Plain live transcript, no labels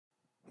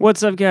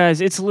What's up,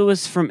 guys? It's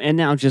Lewis from And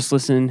Now Just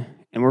Listen,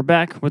 and we're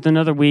back with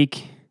another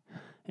week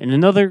and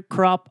another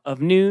crop of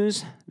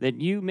news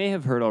that you may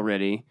have heard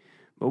already,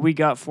 but we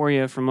got for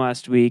you from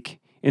last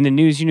week in the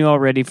news you knew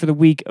already for the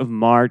week of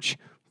March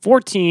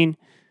 14,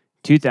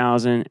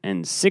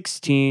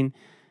 2016.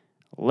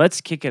 Let's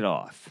kick it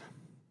off.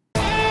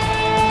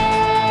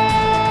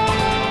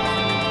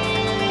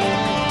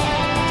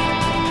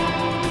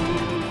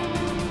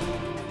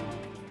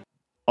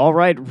 All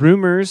right,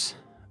 rumors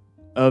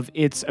of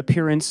its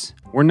appearance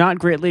were not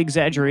greatly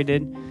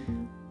exaggerated.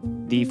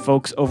 The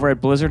folks over at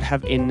Blizzard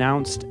have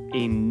announced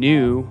a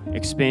new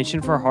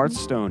expansion for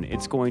Hearthstone.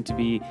 It's going to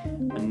be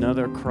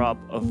another crop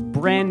of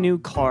brand new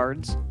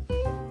cards.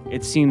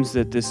 It seems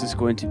that this is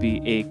going to be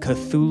a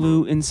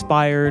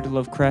Cthulhu-inspired,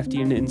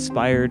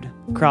 Lovecraftian-inspired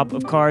crop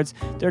of cards.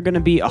 There are going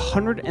to be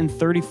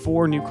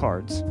 134 new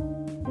cards.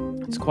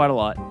 It's quite a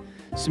lot.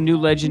 Some new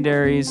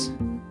legendaries,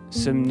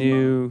 some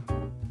new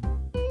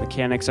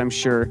mechanics, I'm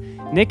sure.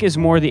 Nick is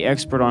more the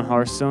expert on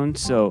Hearthstone,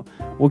 so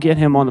we'll get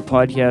him on the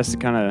podcast to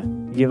kind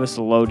of give us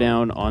a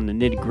lowdown on the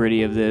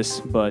nitty-gritty of this.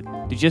 But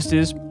the gist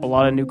is, a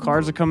lot of new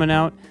cards are coming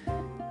out.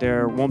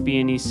 There won't be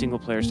any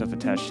single-player stuff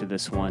attached to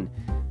this one.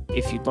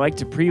 If you'd like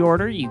to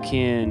pre-order, you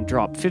can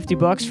drop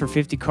 $50 for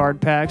 50 card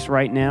packs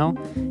right now,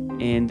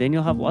 and then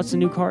you'll have lots of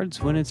new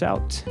cards when it's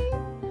out.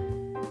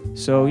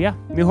 So yeah,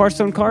 new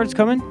Hearthstone cards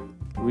coming.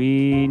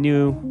 We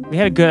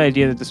had a good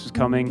idea that this was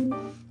coming,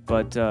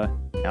 but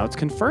now it's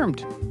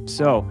confirmed.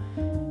 So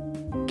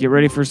get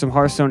ready for some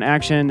Hearthstone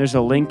action. There's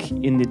a link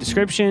in the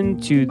description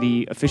to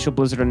the official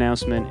Blizzard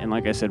announcement. And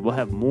like I said, we'll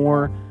have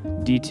more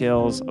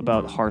details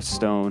about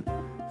Hearthstone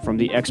from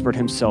the expert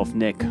himself,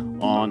 Nick,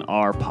 on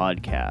our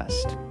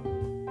podcast.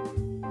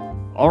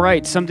 All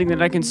right, something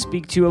that I can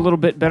speak to a little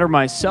bit better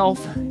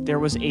myself. There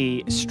was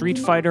a Street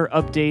Fighter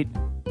update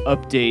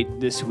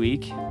this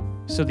week.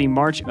 So the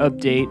March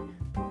update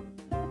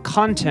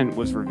content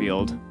was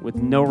revealed with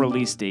no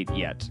release date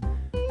yet.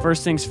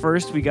 First things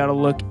first, we got to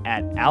look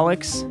at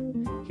Alex.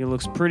 He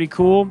looks pretty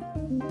cool.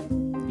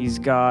 He's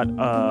got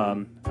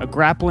a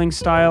grappling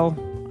style,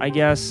 I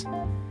guess.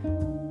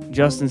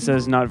 Justin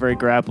says not very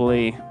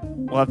grapply.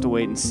 We'll have to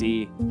wait and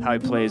see how he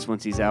plays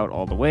once he's out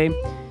all the way.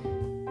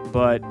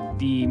 But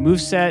the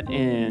moveset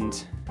and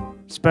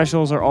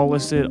specials are all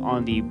listed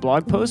on the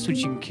blog post, which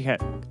you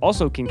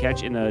also can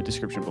catch in the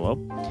description below.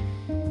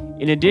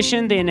 In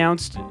addition, they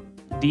announced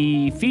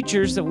the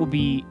features that will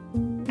be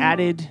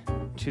added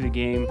to the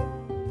game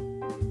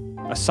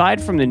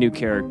aside from the new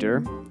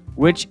character,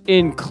 which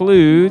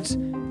includes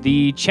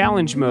the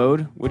challenge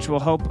mode, which will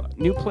help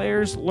new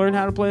players learn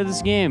how to play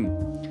this game.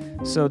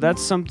 So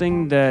that's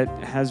something that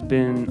has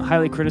been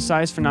highly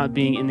criticized for not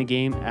being in the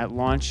game at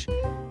launch,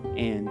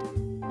 and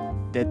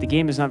that the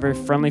game is not very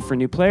friendly for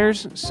new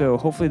players. So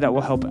hopefully that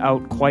will help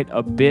out quite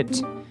a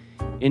bit.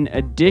 In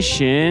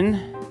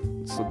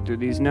addition, let's look through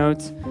these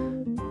notes.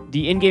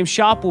 The in-game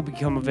shop will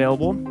become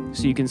available,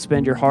 so you can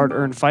spend your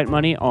hard-earned fight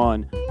money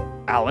on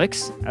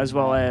Alex, as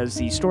well as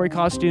the story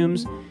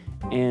costumes,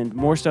 and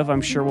more stuff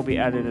I'm sure will be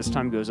added as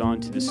time goes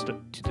on to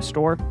the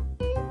store.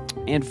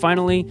 And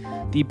finally,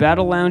 the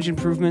Battle Lounge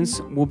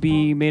improvements will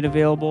be made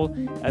available,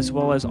 as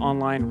well as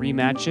online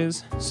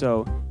rematches.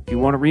 So if you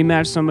want to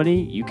rematch somebody,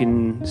 you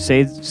can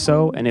say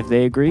so, and if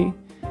they agree,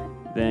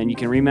 then you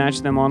can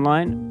rematch them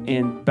online.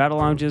 And Battle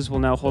Lounges will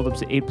now hold up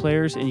to 8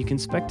 players, and you can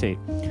spectate.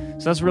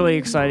 So that's really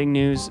exciting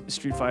news.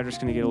 Street Fighter's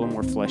going to get a little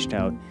more fleshed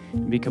out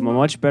and become a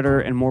much better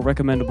and more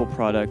recommendable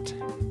product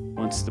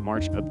once the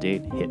March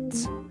update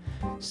hits.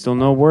 Still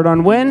no word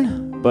on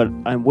when, but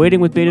I'm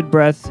waiting with bated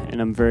breath,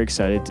 and I'm very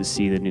excited to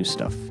see the new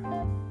stuff.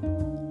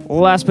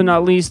 Last but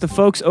not least, the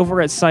folks over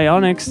at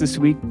Psyonix this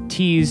week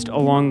teased,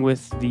 along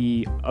with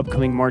the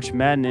upcoming March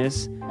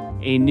Madness,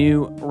 a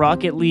new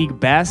Rocket League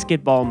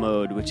basketball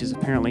mode, which is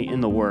apparently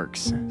in the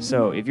works.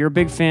 So if you're a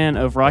big fan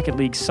of Rocket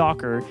League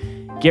soccer,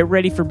 get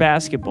ready for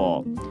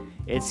basketball.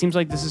 It seems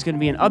like this is going to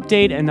be an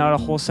update and not a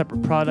whole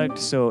separate product.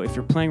 So if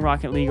you're playing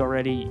Rocket League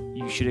already,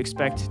 you should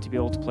expect to be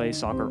able to play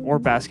soccer or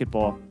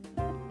basketball.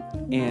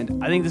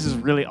 And I think this is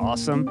really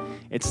awesome.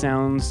 It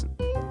sounds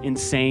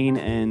insane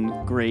and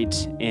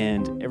great,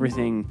 and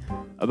everything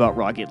about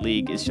Rocket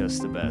League is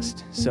just the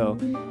best. So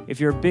if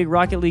you're a big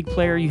Rocket League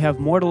player, you have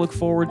more to look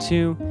forward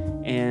to,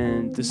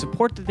 and the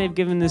support that they've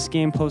given this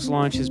game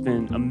post-launch has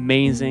been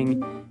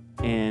amazing,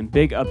 and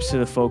big ups to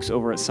the folks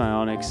over at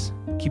Psyonix.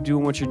 Keep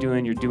doing what you're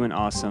doing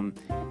awesome,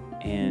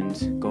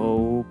 and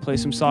go play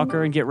some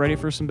soccer and get ready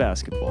for some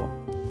basketball.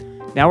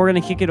 Now we're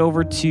going to kick it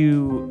over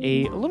to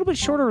a little bit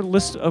shorter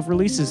list of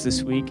releases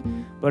this week,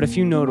 but a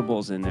few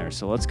notables in there,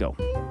 so let's go.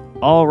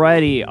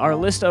 Alrighty, our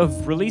list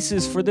of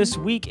releases for this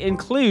week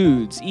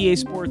includes EA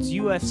Sports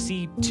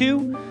UFC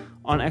 2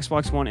 on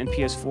Xbox One and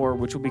PS4,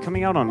 which will be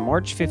coming out on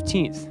March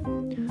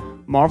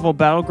 15th. Marvel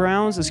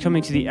Battlegrounds is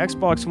coming to the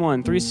Xbox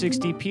One,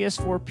 360,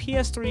 PS4,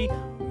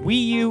 PS3,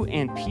 Wii U,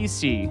 and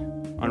PC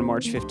on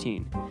March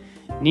 15th.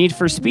 Need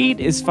for Speed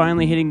is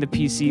finally hitting the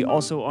PC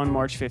also on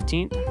March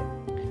 15th.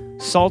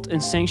 Salt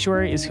and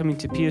Sanctuary is coming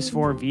to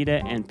PS4,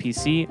 Vita, and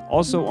PC,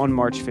 also on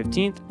March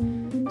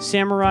 15th.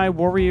 Samurai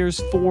Warriors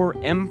 4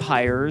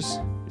 Empires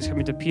is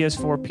coming to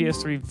PS4,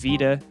 PS3,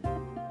 Vita,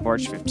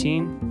 March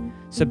 15th.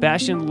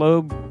 Sebastian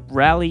Loeb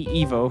Rally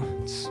Evo,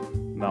 it's a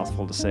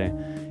mouthful to say,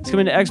 it's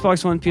coming to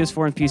Xbox One,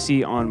 PS4, and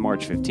PC on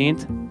March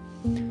 15th.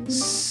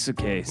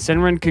 Okay,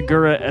 Senran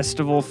Kagura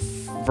Estival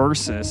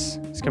Versus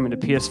is coming to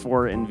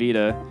PS4 and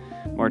Vita,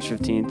 March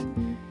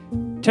 15th.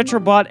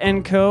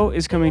 Tertrobot & Co.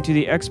 is coming to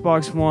the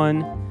Xbox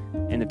One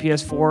and the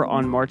PS4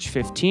 on March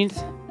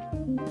 15th.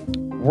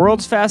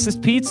 World's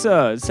Fastest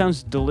Pizza, it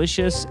sounds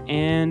delicious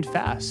and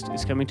fast,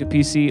 is coming to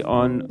PC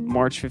on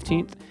March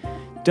 15th.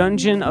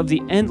 Dungeon of the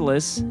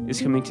Endless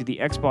is coming to the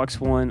Xbox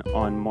One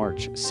on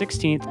March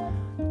 16th.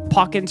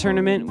 Pokken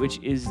Tournament, which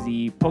is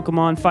the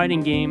Pokemon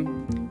fighting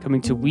game,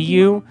 coming to Wii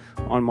U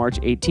on March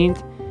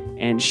 18th.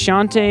 And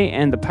Shantae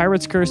and the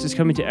Pirate's Curse is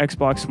coming to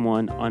Xbox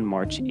One on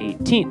March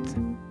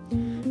 18th.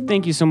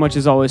 Thank you so much,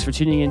 as always, for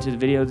tuning into the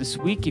video this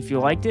week. If you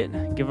liked it,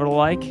 give it a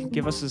like,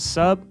 give us a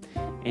sub,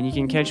 and you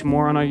can catch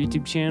more on our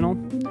YouTube channel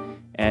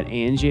at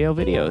ANJL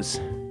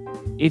Videos.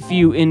 If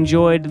you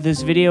enjoyed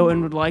this video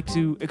and would like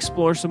to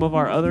explore some of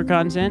our other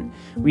content,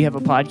 we have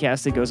a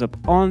podcast that goes up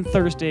on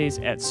Thursdays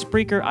at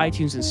Spreaker,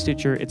 iTunes, and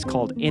Stitcher. It's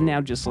called And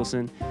Now Just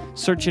Listen.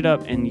 Search it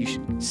up and you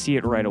should see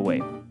it right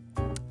away.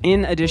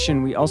 In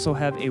addition, we also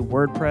have a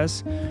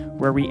WordPress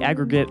where we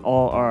aggregate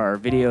all our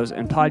videos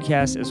and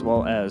podcasts, as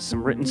well as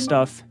some written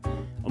stuff,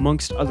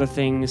 amongst other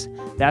things.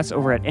 That's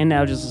over at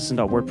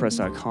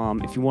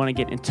andnowjustlisten.wordpress.com. If you want to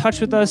get in touch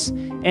with us,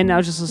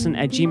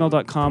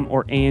 andnowjustlisten@gmail.com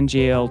or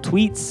ANJL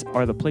tweets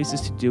are the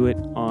places to do it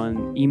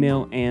on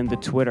email and the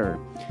Twitter.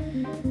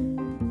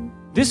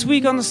 This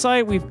week on the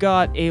site, we've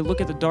got a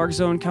look at the Dark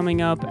Zone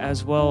coming up,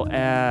 as well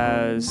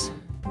as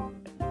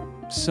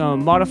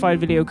some modified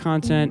video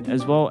content,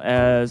 as well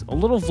as a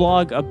little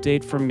vlog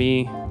update from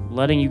me,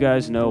 letting you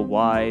guys know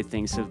why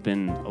things have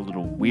been a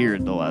little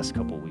weird the last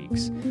couple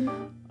weeks.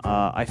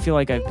 I feel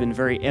like I've been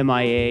very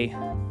MIA,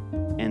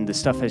 and the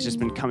stuff has just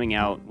been coming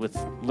out with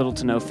little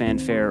to no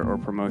fanfare or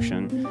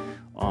promotion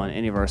on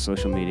any of our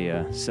social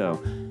media.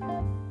 So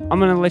I'm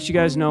going to let you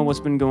guys know what's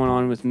been going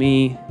on with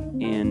me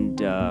and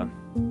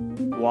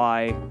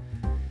why,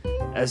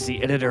 as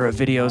the editor of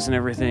videos and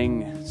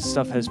everything,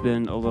 stuff has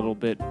been a little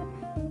bit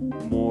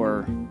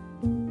more,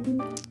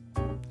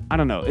 I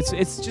don't know, it's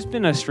just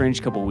been a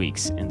strange couple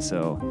weeks, and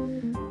so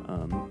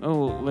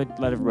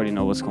let everybody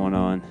know what's going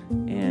on,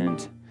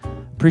 and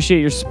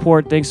appreciate your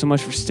support. Thanks so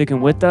much for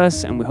sticking with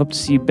us, and we hope to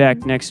see you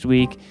back next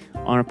week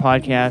on our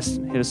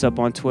podcast. Hit us up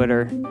on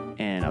Twitter,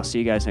 and I'll see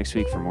you guys next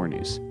week for more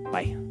news.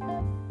 Bye.